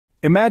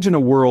Imagine a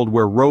world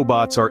where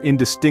robots are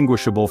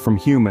indistinguishable from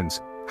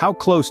humans. How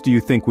close do you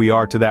think we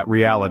are to that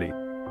reality?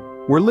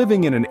 We're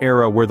living in an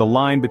era where the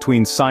line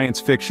between science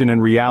fiction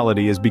and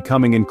reality is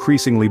becoming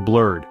increasingly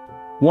blurred.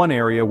 One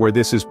area where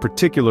this is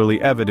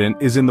particularly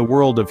evident is in the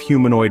world of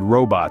humanoid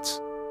robots.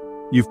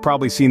 You've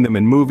probably seen them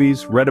in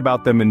movies, read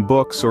about them in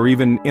books, or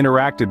even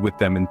interacted with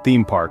them in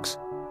theme parks.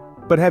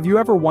 But have you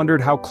ever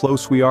wondered how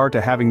close we are to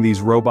having these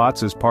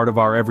robots as part of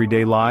our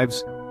everyday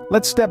lives?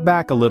 Let's step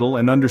back a little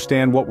and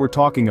understand what we're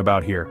talking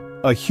about here.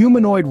 A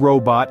humanoid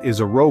robot is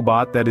a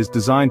robot that is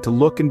designed to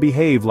look and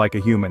behave like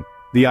a human.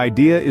 The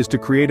idea is to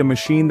create a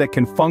machine that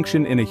can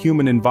function in a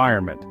human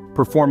environment,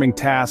 performing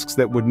tasks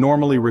that would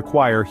normally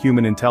require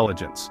human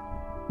intelligence.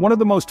 One of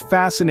the most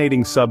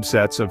fascinating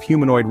subsets of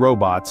humanoid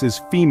robots is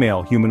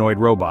female humanoid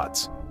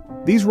robots.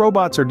 These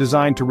robots are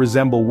designed to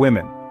resemble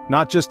women,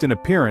 not just in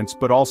appearance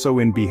but also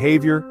in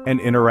behavior and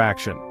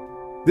interaction.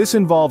 This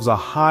involves a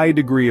high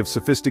degree of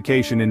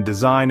sophistication in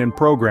design and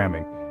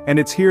programming, and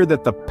it's here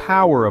that the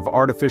power of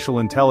artificial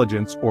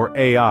intelligence, or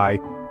AI,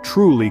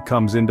 truly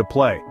comes into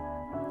play.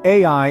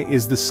 AI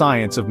is the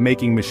science of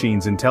making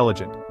machines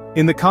intelligent.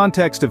 In the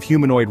context of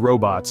humanoid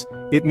robots,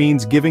 it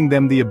means giving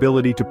them the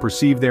ability to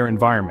perceive their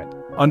environment,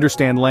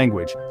 understand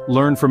language,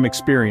 learn from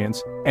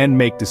experience, and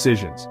make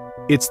decisions.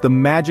 It's the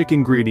magic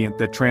ingredient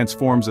that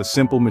transforms a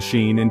simple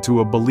machine into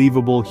a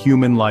believable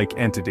human-like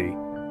entity.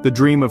 The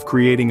dream of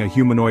creating a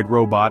humanoid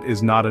robot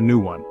is not a new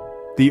one.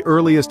 The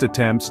earliest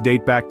attempts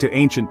date back to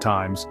ancient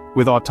times,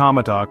 with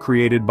automata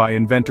created by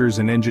inventors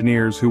and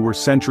engineers who were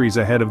centuries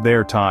ahead of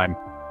their time.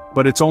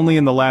 But it's only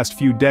in the last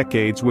few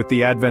decades, with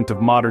the advent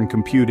of modern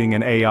computing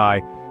and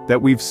AI,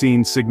 that we've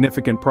seen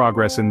significant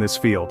progress in this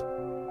field.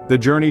 The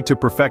journey to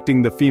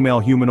perfecting the female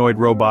humanoid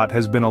robot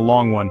has been a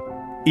long one.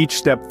 Each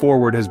step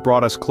forward has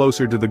brought us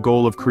closer to the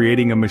goal of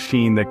creating a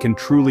machine that can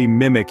truly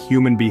mimic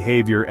human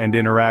behavior and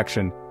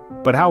interaction.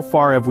 But how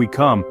far have we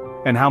come,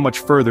 and how much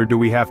further do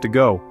we have to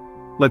go?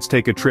 Let's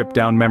take a trip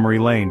down memory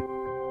lane.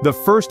 The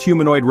first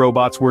humanoid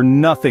robots were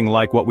nothing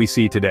like what we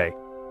see today.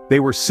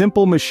 They were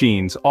simple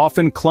machines,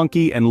 often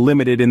clunky and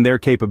limited in their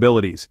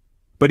capabilities.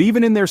 But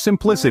even in their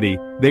simplicity,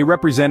 they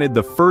represented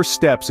the first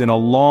steps in a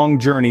long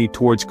journey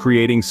towards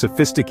creating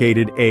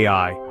sophisticated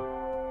AI.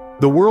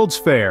 The World's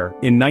Fair,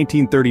 in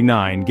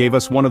 1939, gave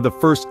us one of the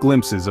first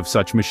glimpses of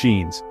such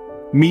machines.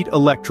 Meet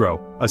Electro,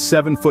 a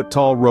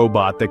 7-foot-tall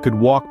robot that could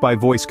walk by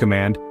voice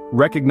command,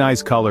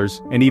 recognize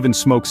colors, and even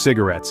smoke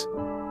cigarettes.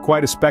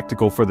 Quite a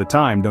spectacle for the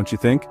time, don't you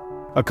think?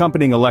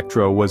 Accompanying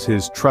Electro was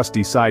his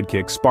trusty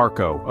sidekick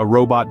Sparko, a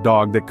robot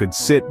dog that could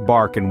sit,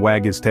 bark, and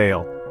wag his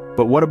tail.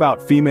 But what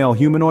about female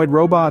humanoid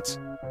robots?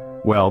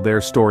 Well, their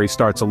story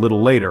starts a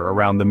little later,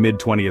 around the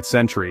mid-20th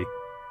century.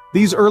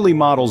 These early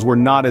models were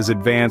not as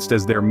advanced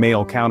as their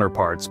male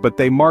counterparts, but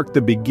they marked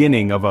the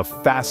beginning of a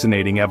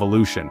fascinating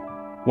evolution.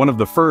 One of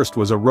the first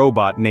was a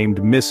robot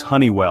named Miss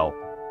Honeywell.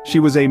 She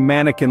was a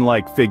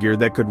mannequin-like figure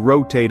that could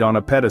rotate on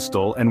a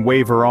pedestal and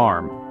wave her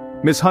arm.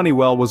 Miss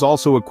Honeywell was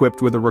also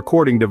equipped with a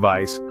recording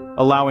device,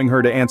 allowing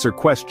her to answer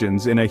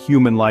questions in a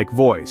human-like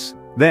voice.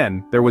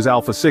 Then, there was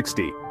Alpha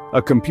 60,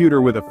 a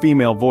computer with a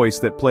female voice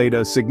that played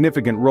a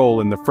significant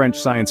role in the French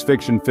science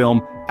fiction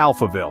film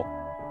Alphaville.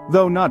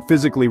 Though not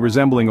physically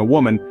resembling a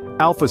woman,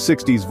 Alpha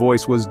 60's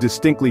voice was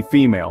distinctly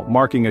female,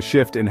 marking a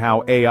shift in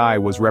how AI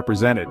was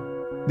represented.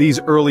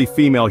 These early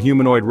female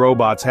humanoid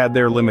robots had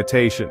their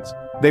limitations.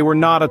 They were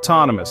not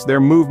autonomous, their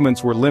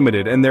movements were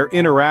limited, and their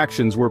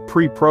interactions were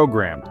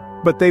pre-programmed.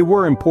 But they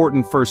were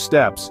important first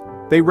steps.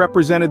 They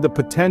represented the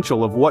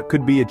potential of what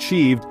could be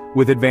achieved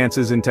with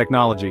advances in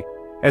technology.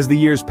 As the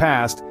years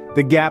passed,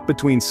 the gap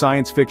between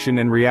science fiction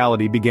and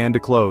reality began to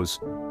close.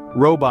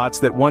 Robots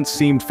that once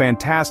seemed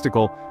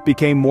fantastical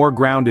became more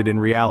grounded in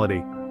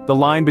reality. The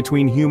line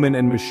between human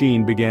and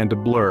machine began to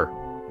blur.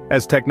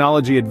 As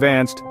technology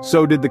advanced,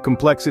 so did the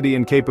complexity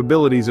and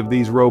capabilities of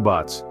these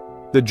robots.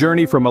 The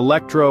journey from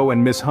Electro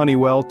and Miss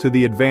Honeywell to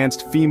the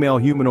advanced female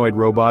humanoid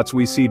robots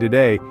we see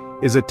today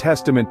is a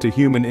testament to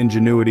human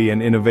ingenuity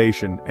and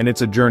innovation, and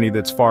it's a journey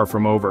that's far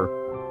from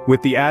over.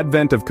 With the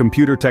advent of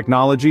computer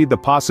technology, the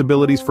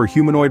possibilities for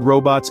humanoid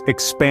robots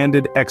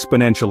expanded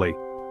exponentially.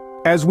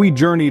 As we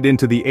journeyed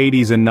into the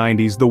 80s and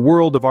 90s, the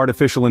world of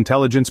artificial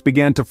intelligence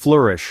began to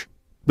flourish.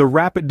 The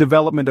rapid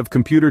development of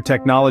computer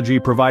technology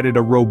provided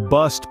a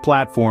robust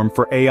platform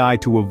for AI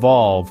to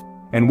evolve,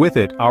 and with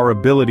it, our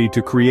ability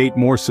to create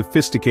more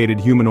sophisticated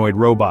humanoid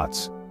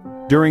robots.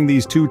 During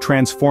these two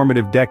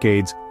transformative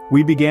decades,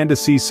 we began to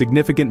see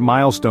significant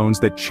milestones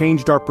that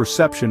changed our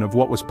perception of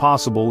what was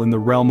possible in the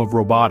realm of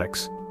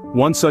robotics.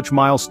 One such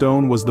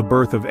milestone was the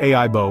birth of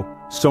AIBO,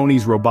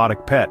 Sony's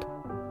robotic pet.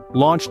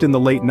 Launched in the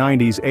late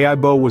 90s,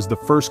 AIBO was the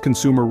first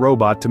consumer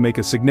robot to make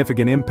a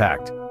significant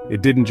impact.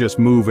 It didn't just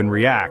move and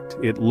react,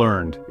 it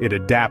learned, it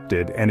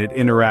adapted, and it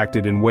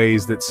interacted in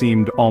ways that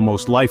seemed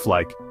almost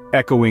lifelike,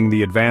 echoing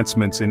the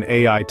advancements in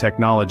AI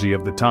technology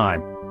of the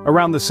time.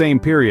 Around the same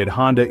period,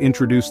 Honda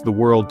introduced the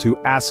world to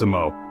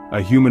Asimo,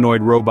 a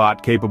humanoid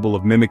robot capable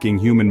of mimicking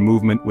human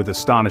movement with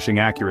astonishing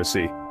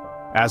accuracy.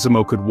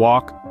 Asimo could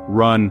walk,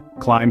 run,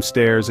 climb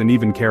stairs, and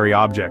even carry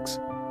objects.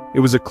 It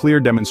was a clear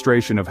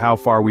demonstration of how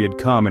far we had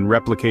come in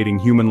replicating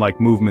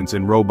human-like movements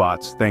in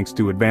robots, thanks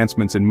to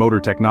advancements in motor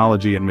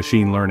technology and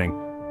machine learning.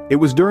 It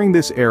was during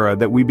this era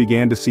that we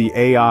began to see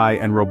AI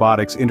and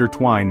robotics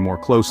intertwine more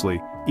closely,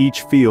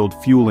 each field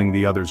fueling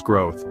the other's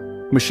growth.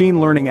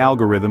 Machine learning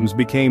algorithms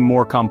became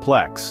more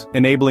complex,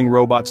 enabling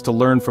robots to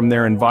learn from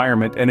their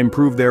environment and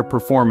improve their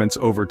performance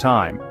over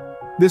time.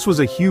 This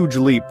was a huge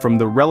leap from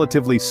the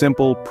relatively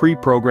simple,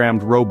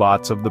 pre-programmed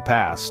robots of the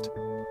past.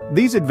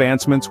 These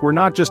advancements were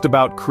not just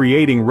about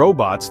creating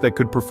robots that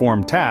could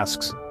perform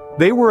tasks,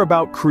 they were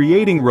about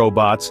creating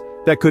robots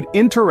that could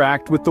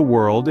interact with the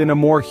world in a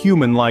more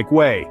human-like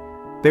way.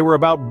 They were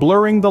about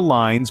blurring the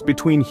lines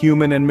between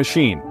human and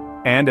machine.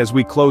 And as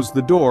we closed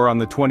the door on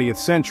the 20th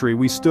century,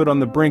 we stood on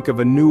the brink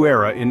of a new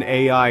era in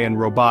AI and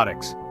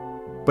robotics.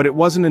 But it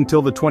wasn't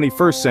until the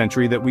 21st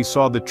century that we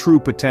saw the true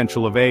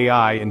potential of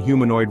AI and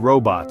humanoid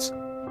robots.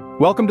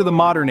 Welcome to the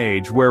modern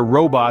age, where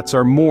robots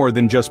are more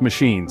than just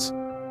machines.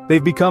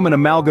 They've become an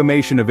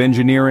amalgamation of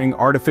engineering,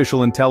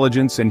 artificial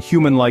intelligence, and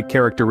human-like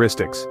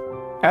characteristics.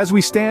 As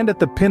we stand at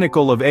the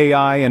pinnacle of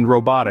AI and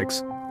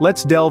robotics,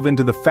 let's delve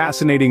into the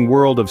fascinating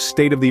world of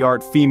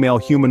state-of-the-art female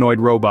humanoid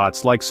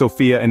robots like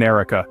Sophia and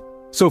Erica.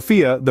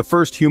 Sophia, the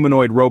first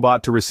humanoid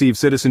robot to receive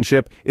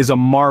citizenship, is a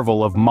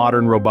marvel of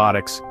modern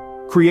robotics.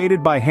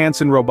 Created by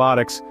Hanson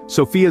Robotics,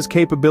 Sophia's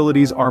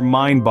capabilities are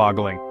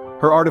mind-boggling.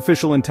 Her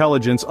artificial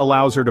intelligence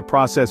allows her to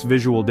process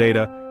visual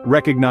data,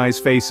 recognize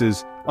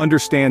faces,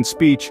 understand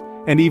speech,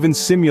 and even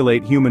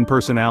simulate human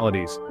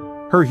personalities.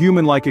 Her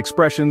human-like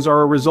expressions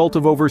are a result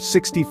of over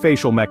 60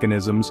 facial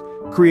mechanisms,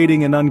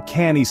 creating an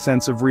uncanny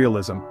sense of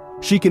realism.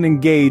 She can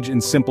engage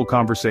in simple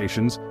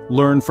conversations,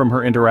 learn from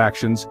her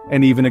interactions,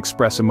 and even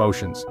express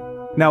emotions.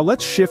 Now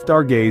let's shift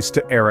our gaze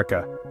to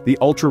Erica, the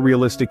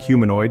ultra-realistic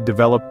humanoid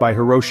developed by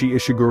Hiroshi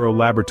Ishiguro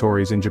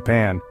Laboratories in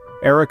Japan.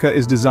 Erica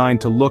is designed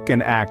to look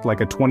and act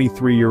like a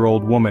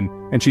 23-year-old woman,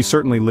 and she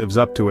certainly lives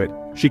up to it.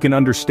 She can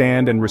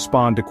understand and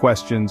respond to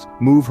questions,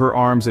 move her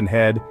arms and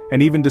head,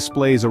 and even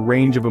displays a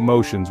range of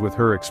emotions with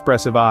her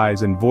expressive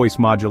eyes and voice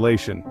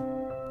modulation.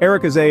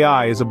 Erica's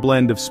AI is a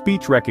blend of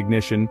speech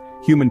recognition,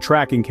 human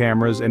tracking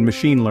cameras, and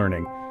machine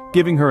learning,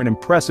 giving her an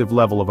impressive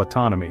level of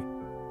autonomy.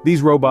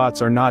 These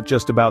robots are not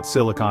just about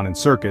silicon and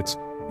circuits,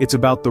 it's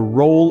about the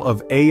role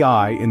of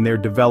AI in their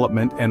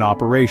development and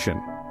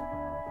operation.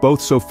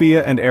 Both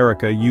Sophia and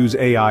Erica use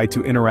AI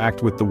to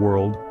interact with the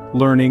world,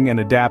 learning and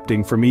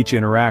adapting from each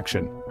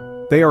interaction.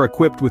 They are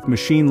equipped with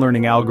machine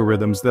learning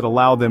algorithms that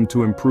allow them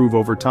to improve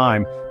over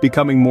time,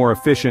 becoming more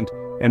efficient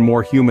and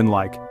more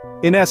human-like.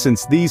 In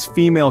essence, these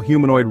female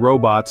humanoid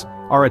robots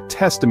are a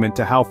testament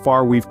to how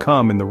far we've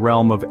come in the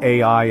realm of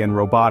AI and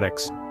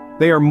robotics.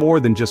 They are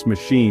more than just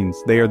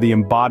machines, they are the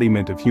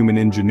embodiment of human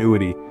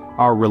ingenuity,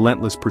 our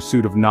relentless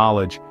pursuit of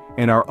knowledge,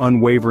 and our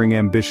unwavering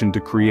ambition to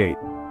create.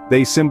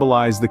 They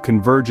symbolize the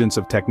convergence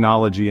of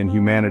technology and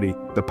humanity,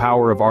 the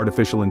power of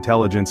artificial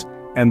intelligence,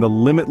 and the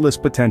limitless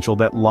potential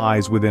that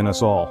lies within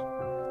us all.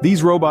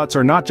 These robots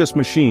are not just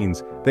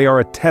machines, they are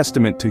a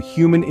testament to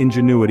human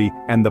ingenuity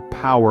and the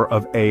power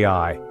of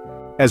AI.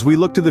 As we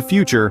look to the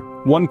future,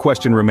 one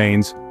question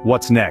remains: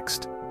 what's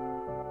next?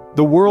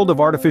 The world of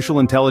artificial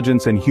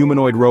intelligence and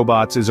humanoid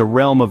robots is a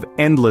realm of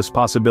endless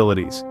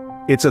possibilities.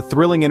 It's a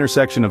thrilling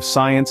intersection of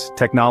science,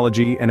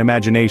 technology, and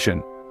imagination,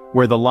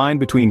 where the line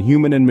between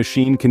human and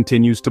machine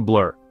continues to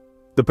blur.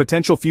 The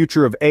potential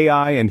future of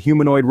AI and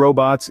humanoid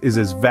robots is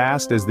as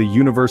vast as the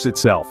universe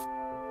itself.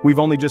 We've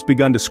only just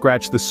begun to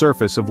scratch the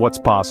surface of what's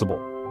possible.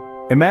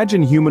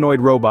 Imagine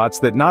humanoid robots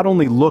that not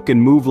only look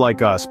and move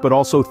like us but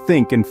also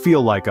think and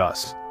feel like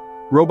us.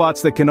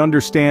 Robots that can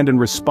understand and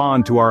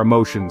respond to our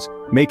emotions,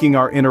 making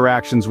our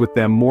interactions with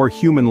them more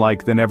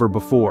human-like than ever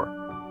before.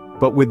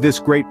 But with this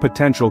great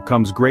potential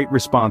comes great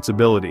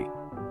responsibility.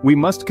 We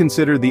must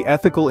consider the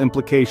ethical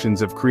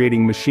implications of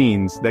creating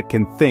machines that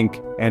can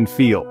think and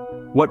feel.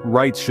 What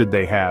rights should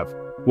they have?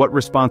 What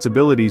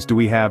responsibilities do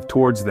we have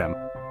towards them?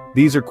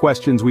 These are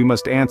questions we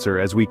must answer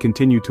as we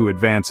continue to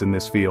advance in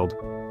this field.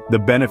 The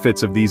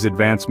benefits of these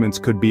advancements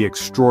could be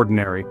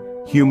extraordinary.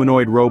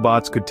 Humanoid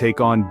robots could take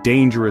on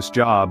dangerous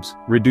jobs,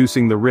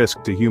 reducing the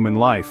risk to human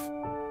life.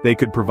 They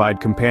could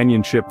provide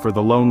companionship for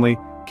the lonely,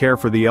 care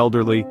for the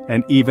elderly,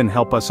 and even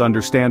help us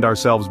understand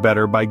ourselves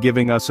better by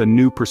giving us a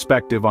new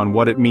perspective on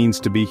what it means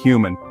to be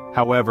human.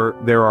 However,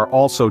 there are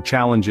also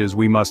challenges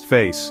we must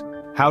face.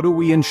 How do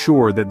we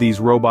ensure that these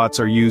robots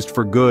are used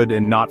for good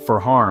and not for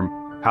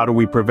harm? How do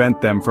we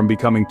prevent them from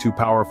becoming too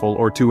powerful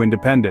or too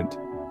independent?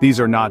 These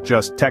are not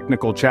just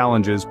technical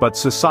challenges but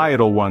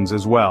societal ones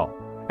as well.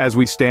 As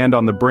we stand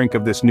on the brink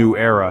of this new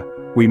era,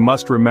 we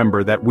must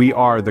remember that we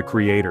are the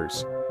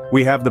creators.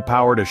 We have the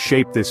power to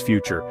shape this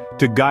future,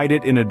 to guide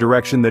it in a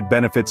direction that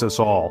benefits us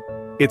all.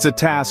 It's a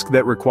task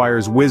that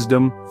requires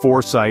wisdom,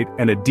 foresight,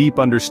 and a deep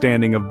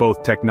understanding of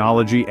both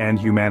technology and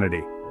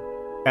humanity.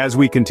 As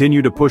we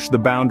continue to push the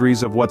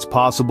boundaries of what's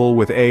possible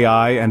with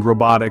AI and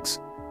robotics,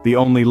 the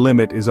only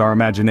limit is our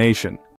imagination.